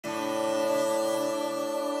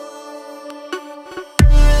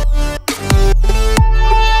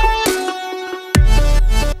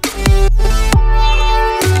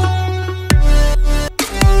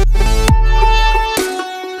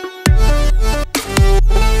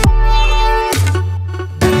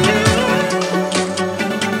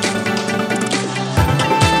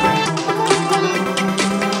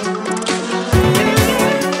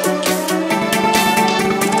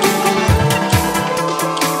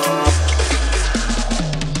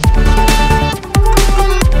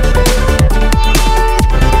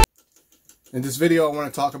In this video, I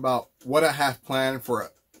want to talk about what I have planned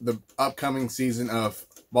for the upcoming season of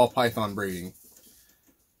ball python breeding.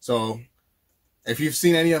 So, if you've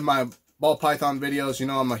seen any of my ball python videos, you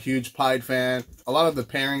know I'm a huge pied fan. A lot of the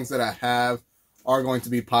pairings that I have are going to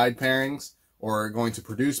be pied pairings or going to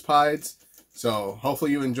produce pieds. So,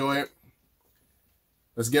 hopefully you enjoy it.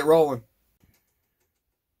 Let's get rolling.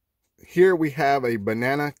 Here we have a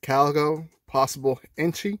banana calico, possible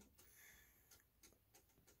Inchi.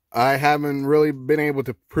 I haven't really been able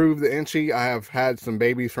to prove the Inchi. I have had some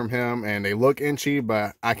babies from him and they look Inchi,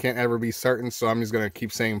 but I can't ever be certain, so I'm just going to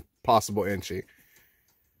keep saying possible Inchi.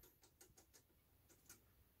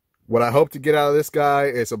 What I hope to get out of this guy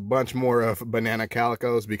is a bunch more of banana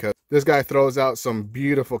calicos, because this guy throws out some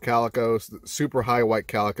beautiful calicos, super high white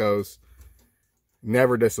calicos,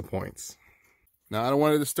 never disappoints. Now, I don't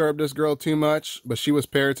want to disturb this girl too much, but she was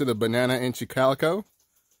paired to the banana Inchi calico.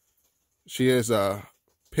 She is a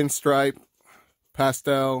pinstripe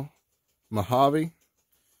pastel Mojave,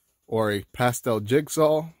 or a pastel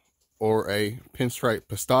jigsaw, or a pinstripe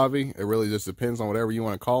pastavi. It really just depends on whatever you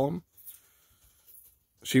want to call them.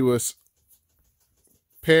 She was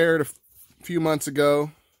paired a few months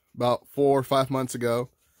ago, about 4 or 5 months ago,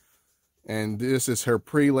 and this is her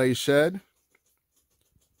pre-lay shed,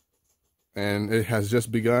 and it has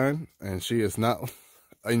just begun, and she is not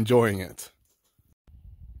enjoying it.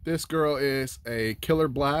 This girl is a Killer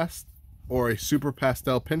Blast, or a super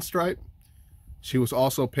pastel pinstripe. She was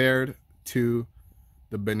also paired to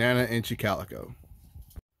the banana Inchi calico.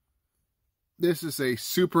 This is a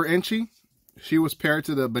super Inchi. She was paired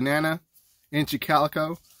to the banana Inchi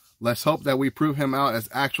calico. Let's hope that we prove him out as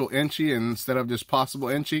actual Inchi instead of just possible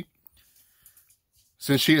Inchi.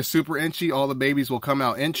 Since she is super Inchi, all the babies will come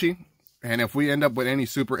out Inchi. And if we end up with any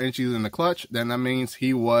super Inchis in the clutch, then that means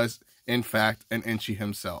he was, in fact, an Inchi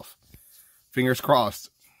himself. Fingers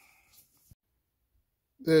crossed.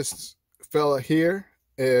 This fella here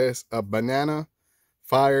is a banana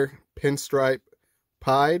fire pinstripe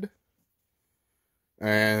pied.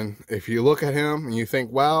 And if you look at him and you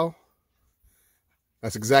think, wow,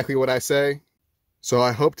 that's exactly what I say. So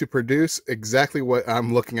I hope to produce exactly what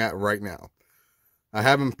I'm looking at right now. I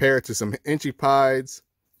have him paired to some Inchi pieds,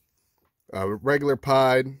 a regular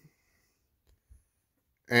pied,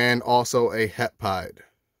 and also a het pied.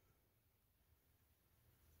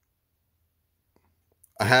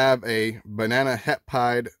 I have a banana het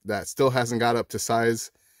pied that still hasn't got up to size,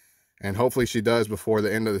 and hopefully she does before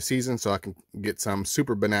the end of the season, so I can get some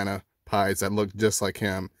super banana pieds that look just like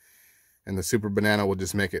him, and the super banana will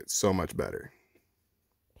just make it so much better.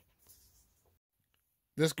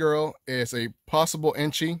 This girl is a possible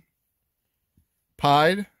Inchi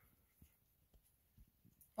pied.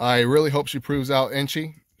 I really hope she proves out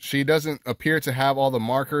Inchi. She doesn't appear to have all the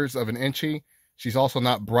markers of an Inchi. She's also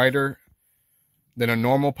not brighter than a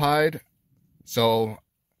normal pied, so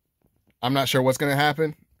I'm not sure what's going to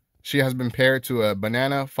happen. She has been paired to a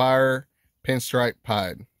banana fire pinstripe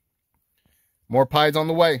pied. More pieds on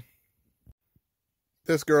the way.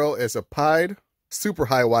 This girl is a pied, super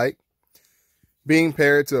high white, being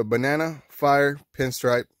paired to a banana fire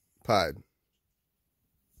pinstripe pied.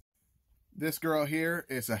 This girl here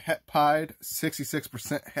is a het pied,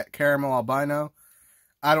 66% het caramel albino.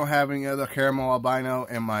 I don't have any other caramel albino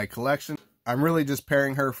in my collection. I'm really just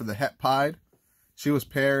pairing her for the het pied. She was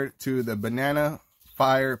paired to the banana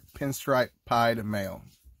fire pinstripe pied male.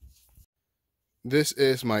 This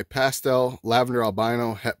is my pastel lavender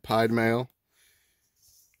albino het pied male.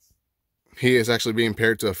 He is actually being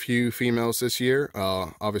paired to a few females this year.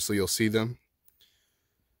 Obviously you'll see them.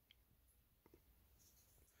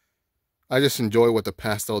 I just enjoy what the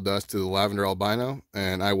pastel does to the lavender albino,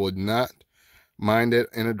 and I would not mind it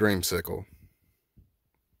in a dreamsicle.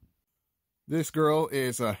 This girl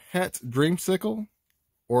is a het dreamsicle,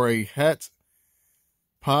 or a het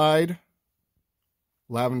pied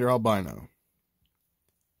lavender albino.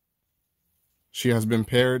 She has been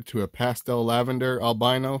paired to a pastel lavender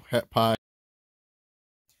albino het pied.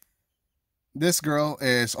 This girl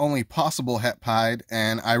is only possible het pied,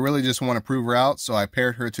 and I really just want to prove her out, so I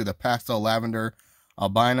paired her to the pastel lavender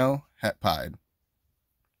albino het pied.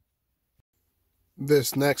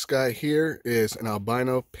 This next guy here is an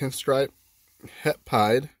albino pinstripe het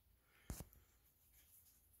pied.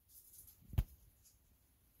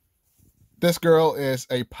 This girl is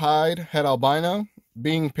a pied het albino,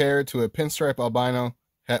 being paired to a pinstripe albino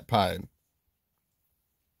het pied.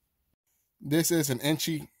 This is an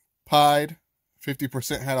Inchi pied,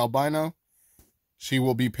 50% het albino. She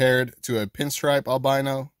will be paired to a pinstripe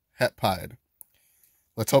albino het pied.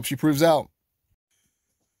 Let's hope she proves out.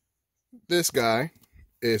 This guy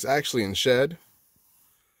is actually in shed.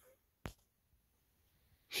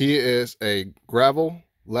 He is a gravel,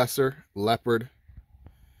 lesser, leopard,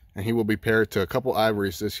 and he will be paired to a couple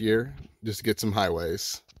ivories this year just to get some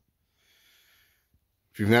highways.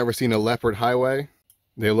 If you've never seen a leopard highway,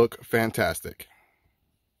 they look fantastic.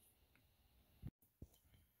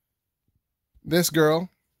 This girl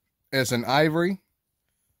is an ivory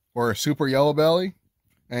or a super yellow belly,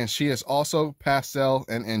 and she is also pastel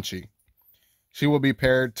and inchy. She will be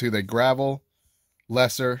paired to the gravel,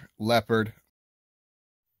 lesser, leopard.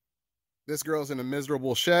 This girl's in a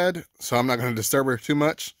miserable shed, so I'm not going to disturb her too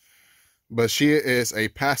much, but she is a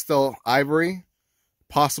pastel ivory,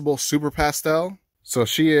 possible super pastel. So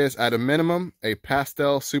she is at a minimum a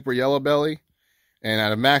pastel super yellow belly, and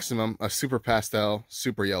at a maximum a super pastel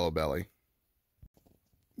super yellow belly.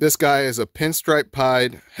 This guy is a pinstripe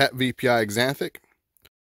pied Het VPI Xanthic.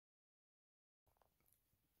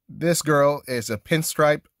 This girl is a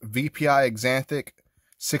pinstripe VPI Xanthic,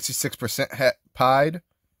 66% Het pied.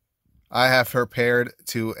 I have her paired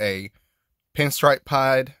to a pinstripe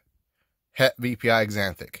pied Het VPI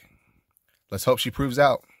Xanthic. Let's hope she proves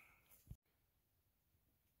out.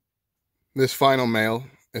 This final male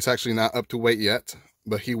is actually not up to weight yet,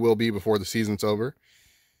 but he will be before the season's over.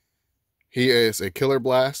 He is a Killer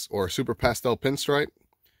Blast or Super Pastel Pinstripe,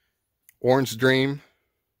 Orange Dream,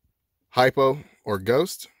 Hypo or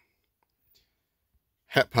Ghost,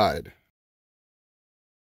 Het pied.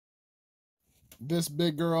 This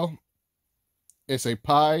big girl is a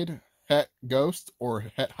pied Het Ghost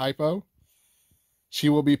or Het Hypo. She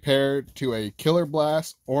will be paired to a Killer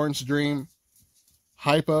Blast, Orange Dream,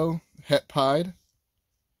 Hypo, Het pied.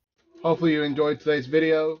 Hopefully you enjoyed today's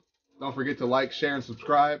video. Don't forget to like, share, and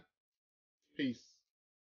subscribe. Peace.